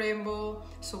big rainbow.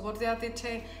 So what they are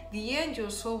saying, the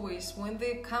angels always, when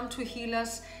they come to heal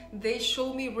us, they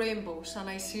show me rainbows, and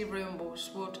I see rainbows.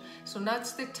 So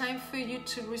that's the time for you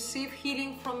to receive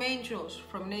healing from angels,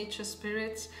 from nature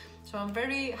spirits. So I'm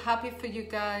very happy for you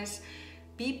guys.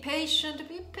 Be patient,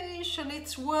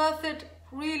 it's worth it.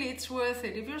 Really, it's worth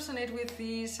it. If you resonate with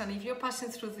this, and if you're passing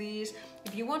through this,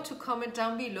 if you want to comment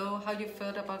down below how you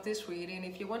felt about this reading,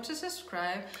 if you want to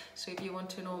subscribe, so if you want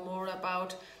to know more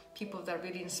about people that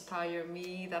really inspire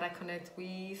me, that I connect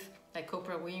with, like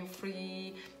Oprah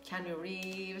Winfrey, Keanu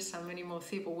Reeves, and many more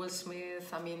people, Will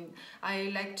Smith. I mean,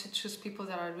 I like to choose people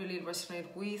that I really resonate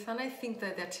with, and I think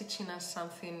that they're teaching us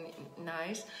something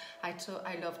nice. I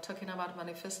love talking about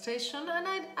manifestation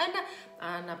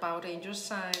and about angel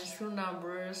signs through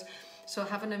numbers. So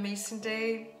have an amazing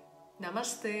day.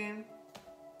 Namaste.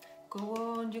 Go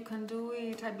on, you can do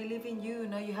it. I believe in you.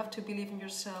 Now you have to believe in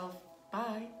yourself.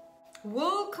 Bye.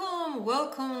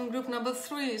 Welcome group number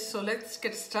 3. So let's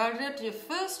get started. Your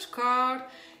first card,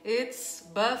 it's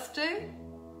birthday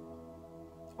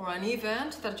or an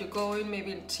event that you're going,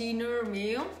 maybe a dinner,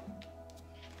 meal.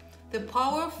 The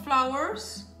power of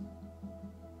flowers,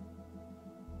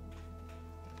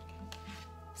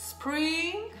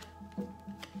 spring,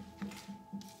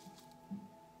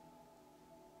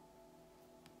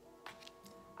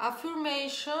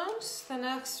 affirmations, the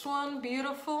next one,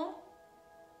 beautiful,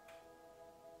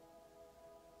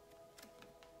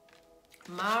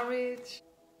 marriage,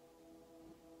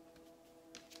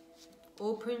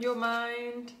 open your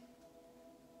mind,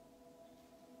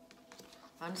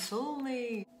 and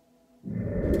soulmate.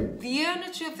 The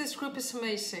energy of this group is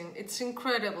amazing. It's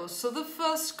incredible. So the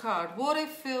first card, what I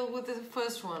feel with the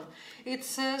first one, it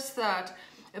says that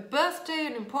a birthday,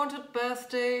 an important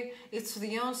birthday, it's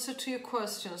the answer to your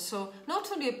question. So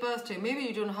not only a birthday, maybe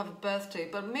you don't have a birthday,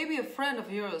 but maybe a friend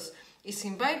of yours is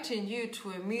inviting you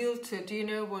to a meal, to a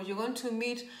dinner, where you're going to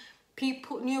meet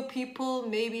people, new people,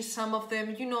 maybe some of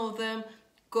them, you know them.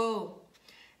 Go.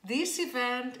 This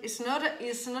event is not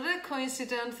a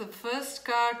coincidence. The first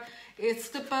card, it's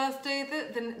the birthday.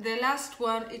 The last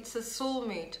one, it's a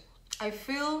soulmate. I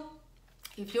feel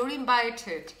if you're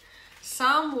invited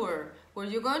somewhere where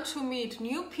you're going to meet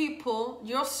new people,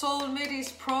 your soulmate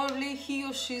is probably he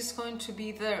or she is going to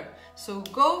be there. So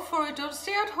go for it. Don't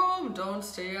stay at home. Don't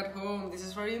stay at home. This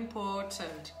is very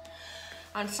important.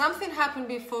 And something happened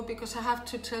before, because I have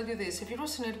to tell you this. If you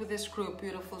resonate with this group,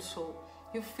 beautiful soul,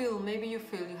 maybe you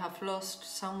feel you have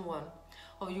lost someone,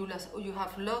 or you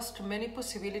have lost many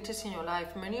possibilities in your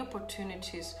life, many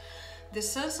opportunities. The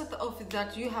sense of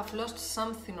that you have lost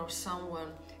something or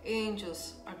someone.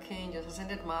 Angels, archangels,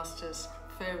 ascended masters,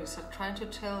 fairies are trying to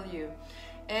tell you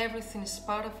everything is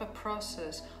part of a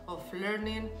process of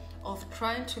learning, of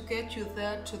trying to get you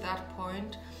there to that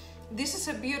point. This is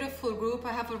a beautiful group.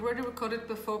 I have already recorded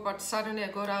before, but suddenly I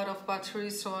got out of battery,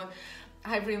 so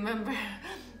I remember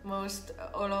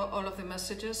all of the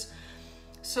messages.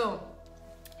 So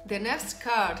the next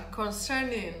card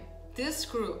concerning this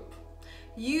group,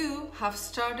 you have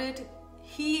started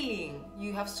healing.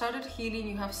 You have started healing.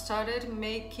 You have started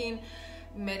making,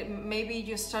 maybe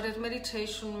you started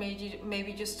meditation,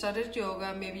 maybe you started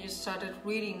yoga, maybe you started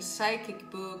reading psychic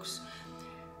books,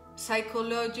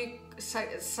 something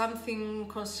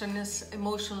concerning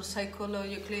emotional,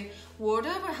 psychologically,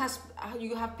 whatever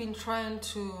you have been trying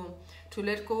to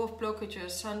let go of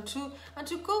blockages and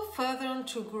to go further and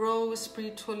to grow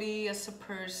spiritually as a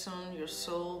person, your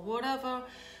soul, whatever.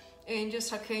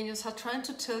 Angels, archangels are trying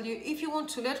to tell you, if you want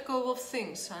to let go of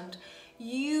things and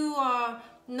you are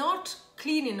not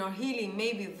cleaning or healing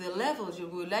maybe the levels you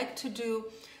would like to do,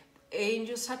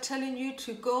 angels are telling you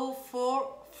to go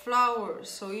for flowers.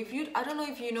 So if you, I don't know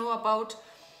if you know about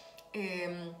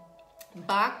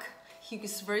BACH. He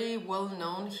is very well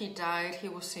known. He died. He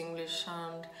was English,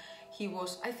 and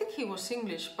I think he was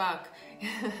English, BACH.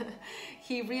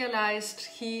 He realized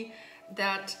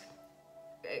that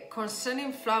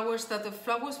concerning flowers, that the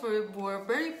flowers were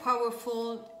very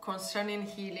powerful concerning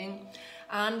healing,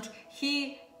 and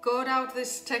he got out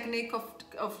this technique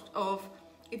of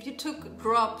if you took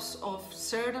drops of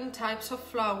certain types of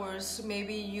flowers,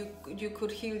 maybe you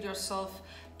could heal yourself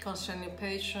concerning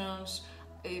patience.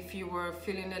 If you were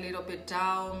feeling a little bit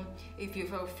down, if you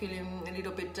were feeling a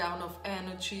little bit down of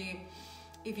energy,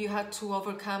 if you had to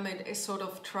overcome a sort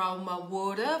of trauma,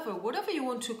 whatever you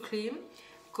want to clean,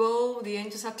 go. The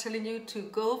angels are telling you to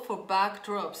go for BACH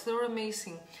drops. They're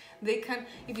amazing. They can,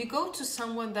 if you go to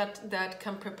someone that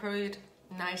can prepare it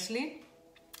nicely,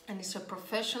 and it's a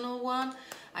professional one,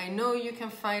 I know you can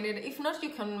find it. If not,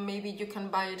 maybe you can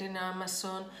buy it in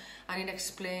Amazon, and it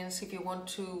explains if you want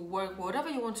to work, whatever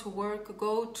you want to work,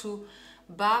 go to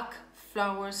BACH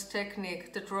Flowers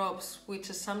technique, the drops, which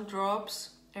is some drops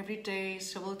every day,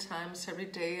 several times every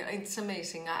day. It's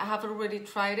amazing. I have already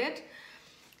tried it.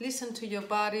 Listen to your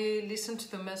body, listen to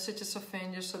the messages of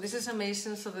angels. So this is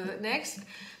amazing. So the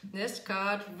next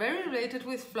card, very related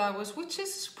with flowers, which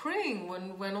is spring,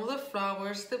 when all the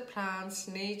flowers, the plants,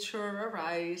 nature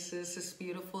arises. It's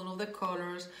beautiful, all the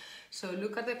colors. So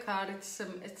look at the card,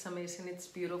 it's amazing, it's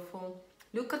beautiful.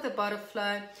 Look at the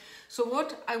butterfly. So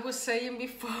what I was saying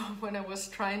before when I was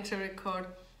trying to record,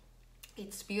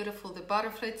 it's beautiful. The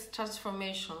butterfly, it's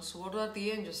transformation. So what are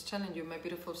the angels telling you, my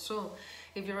beautiful soul?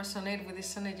 If you resonate with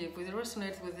this energy, if you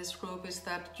resonate with this group, is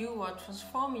that you are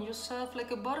transforming yourself like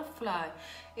a butterfly.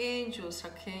 Angels,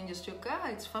 archangels, your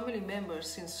guides, family members,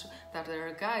 since that there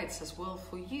are guides as well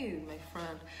for you, my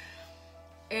friend.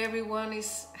 Everyone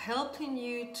is helping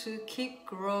you to keep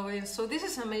growing. So this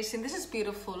is amazing. This is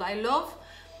beautiful. I love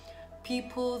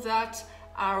people that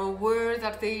are aware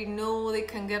that they know they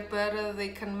can get better, they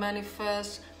can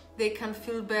manifest, they can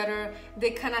feel better,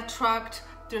 they can attract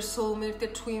their soulmate, the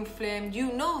twin flame.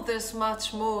 You know there's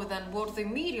much more than what the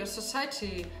media,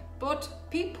 society, but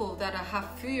people that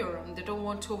have fear and they don't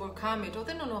want to overcome it, or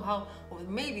they don't know how, or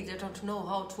maybe they don't know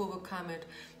how to overcome it.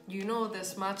 You know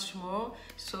there's much more.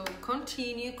 So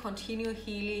continue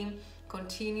healing,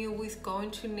 continue with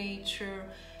going to nature.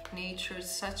 Nature is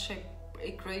such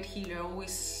a great healer. I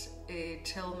always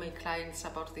tell my clients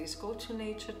about this. Go to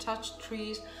nature, touch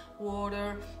trees,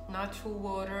 water, natural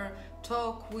water,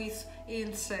 talk with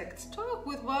insects, talk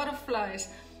with butterflies.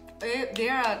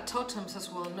 There are totems as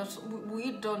well.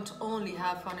 We don't only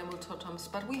have animal totems,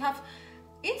 but we have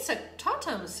insect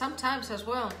totems sometimes as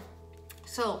well.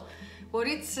 So what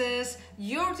it says,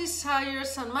 your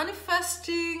desires are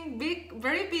manifesting big,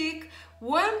 very big.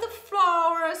 When the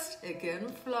flowers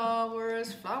again,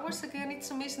 it's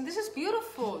amazing. This is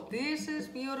beautiful.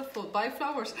 Buy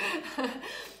flowers.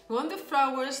 When the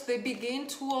flowers, they begin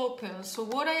to open. So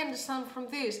what I understand from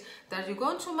this, that you're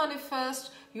going to manifest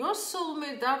your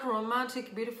soulmate, that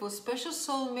romantic, beautiful, special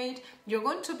soulmate. You're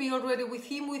going to be already with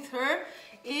him, with her,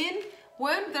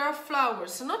 when there are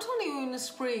flowers. So not only in the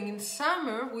spring, in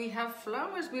summer, we have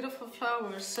flowers, beautiful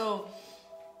flowers. So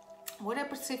what I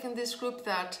perceive in this group,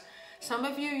 that some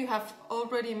of you have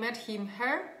already met him,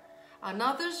 her, and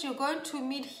others you're going to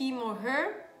meet him or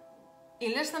her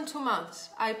in less than 2 months.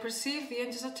 I perceive the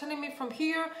angels are telling me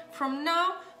from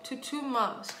now to 2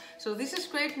 months. So this is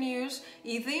great news.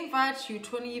 If they invite you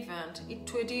to an event,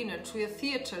 to a dinner, to a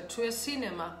theater, to a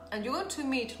cinema, and you're going to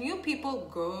meet new people,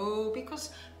 go,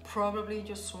 because probably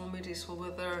your soulmate is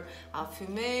over there.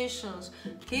 Affirmations.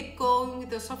 Keep going with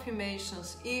those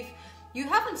affirmations. If you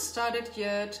haven't started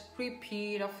yet,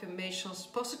 repeat affirmations,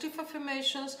 positive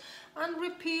affirmations, and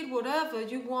repeat whatever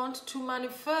you want to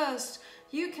manifest.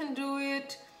 You can do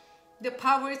it. The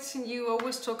power is in you. I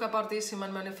always talk about this in my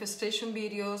manifestation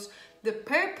videos. The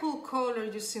purple color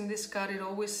you see in this card, it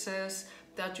always says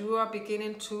that you are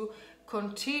beginning to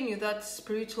continue that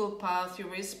spiritual path. You're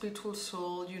a very spiritual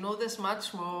soul. You know there's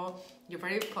much more. You're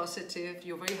very positive.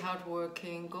 You're very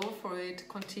hardworking. Go for it.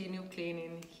 Continue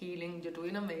cleaning, healing. You're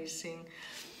doing amazing.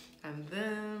 And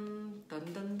then,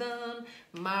 dun dun dun,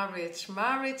 marriage.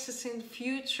 Marriage is in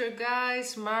future,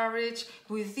 guys. Marriage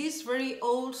with this very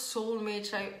old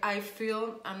soulmate, I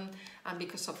feel, and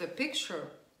because of the picture,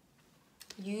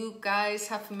 you guys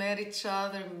have met each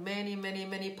other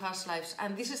many past lives,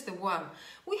 and this is the one.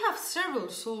 We have several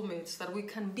soulmates that we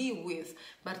can be with,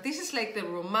 but this is like the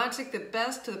romantic, the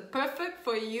best, the perfect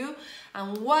for you,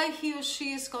 and why he or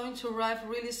she is going to arrive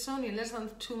really soon, in less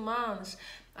than 2 months.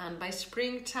 And by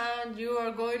springtime, you are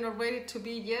going already to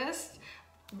be, yes,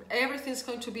 everything's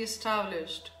going to be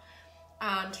established.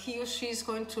 And he or she is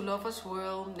going to love as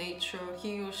well nature.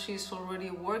 He or she is already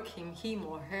working, him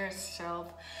or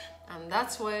herself. And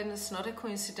that's when it's not a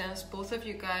coincidence. Both of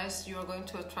you guys, you are going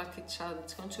to attract each other.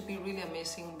 It's going to be really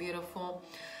amazing, beautiful.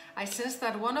 I sense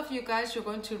that one of you guys, you're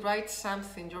going to write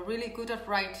something. You're really good at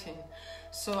writing.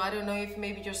 So I don't know if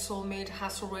maybe your soulmate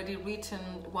has already written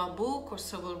one book or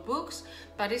several books,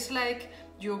 but it's like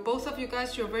both of you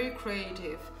guys, you're very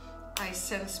creative. I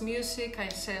sense music, I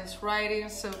sense writing,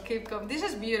 so keep going. This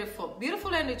is beautiful,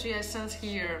 beautiful energy I sense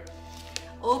here.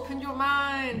 Open your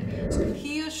mind. So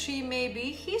he or she maybe,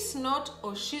 he's not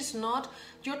or she's not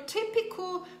the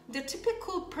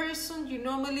typical person you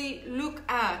normally look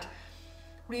at.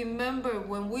 Remember,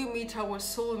 when we meet our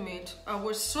soulmate,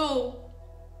 our soul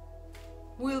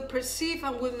will perceive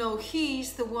and will know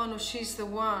he's the one or she's the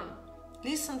one.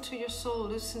 Listen to your soul,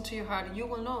 listen to your heart. You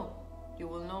will know. You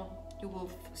will know. You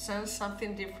will sense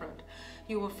something different.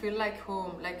 You will feel like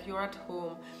home, like you're at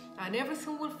home, and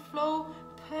everything will flow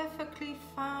perfectly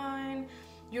fine.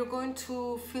 You're going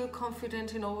to feel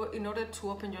confident in order to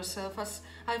open yourself. As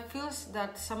I feel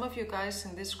that some of you guys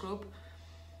in this group,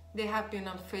 they have been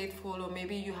unfaithful, or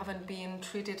maybe you haven't been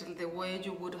treated the way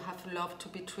you would have loved to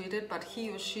be treated, but he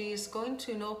or she is going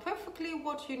to know perfectly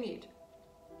what you need.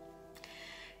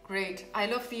 Great. I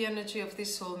love the energy of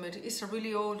this soulmate. It's a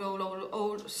really old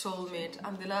soulmate.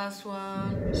 And the last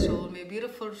one, soulmate,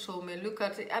 beautiful soulmate. Look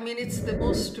at it. I mean, it's the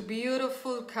most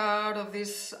beautiful card of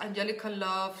this Angelical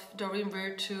Love, Doreen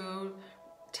Virtue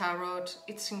Tarot.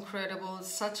 It's incredible.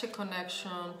 It's such a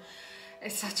connection.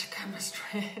 It's such a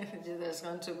chemistry. There's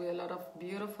going to be a lot of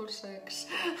beautiful sex.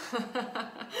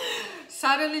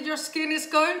 Suddenly your skin is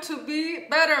going to be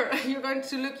better. You're going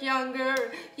to look younger.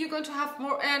 You're going to have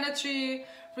more energy.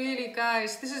 Really,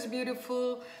 guys, this is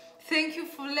beautiful. Thank you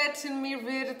for letting me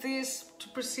read this, to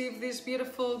perceive this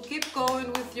beautiful. Keep going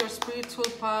with your spiritual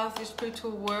path, your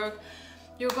spiritual work.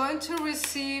 You're going to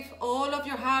receive all of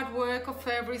your hard work of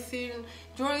everything.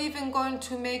 You're even going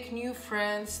to make new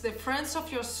friends. The friends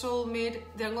of your soulmate,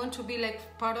 they're going to be like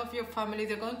part of your family.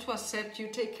 They're going to accept you,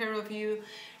 take care of you.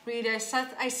 Really, I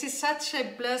see such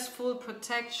a blissful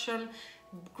protection,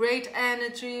 great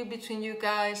energy between you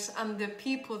guys and the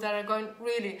people that are going,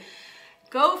 really.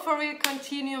 Go for it,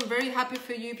 continue. I'm very happy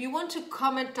for you. If you want to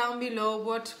comment down below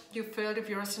what you felt, if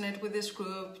you resonate with this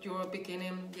group, you're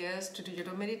beginning, yes, to do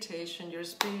your meditation, your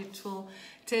spiritual,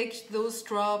 take those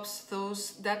drops,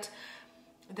 that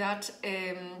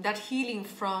healing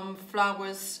from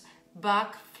flowers,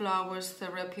 BACH FLOWERS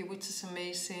therapy, which is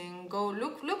amazing. Go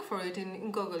look for it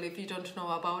in Google if you don't know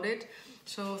about it.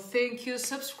 So thank you.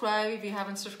 Subscribe if you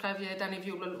haven't subscribed yet, and if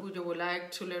you would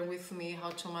like to learn with me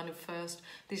how to manifest.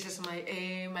 This is my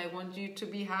aim. I want you to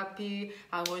be happy.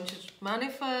 I want you to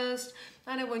manifest,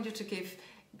 and I want you to give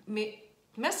me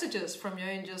messages from your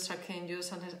angels,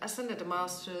 archangels, and ascended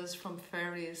masters, from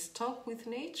fairies. Talk with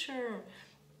nature.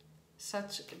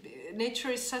 Nature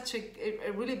is such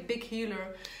a really big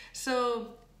healer.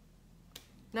 So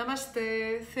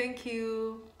Namaste, thank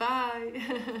you, bye.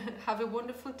 Have a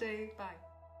wonderful day, bye.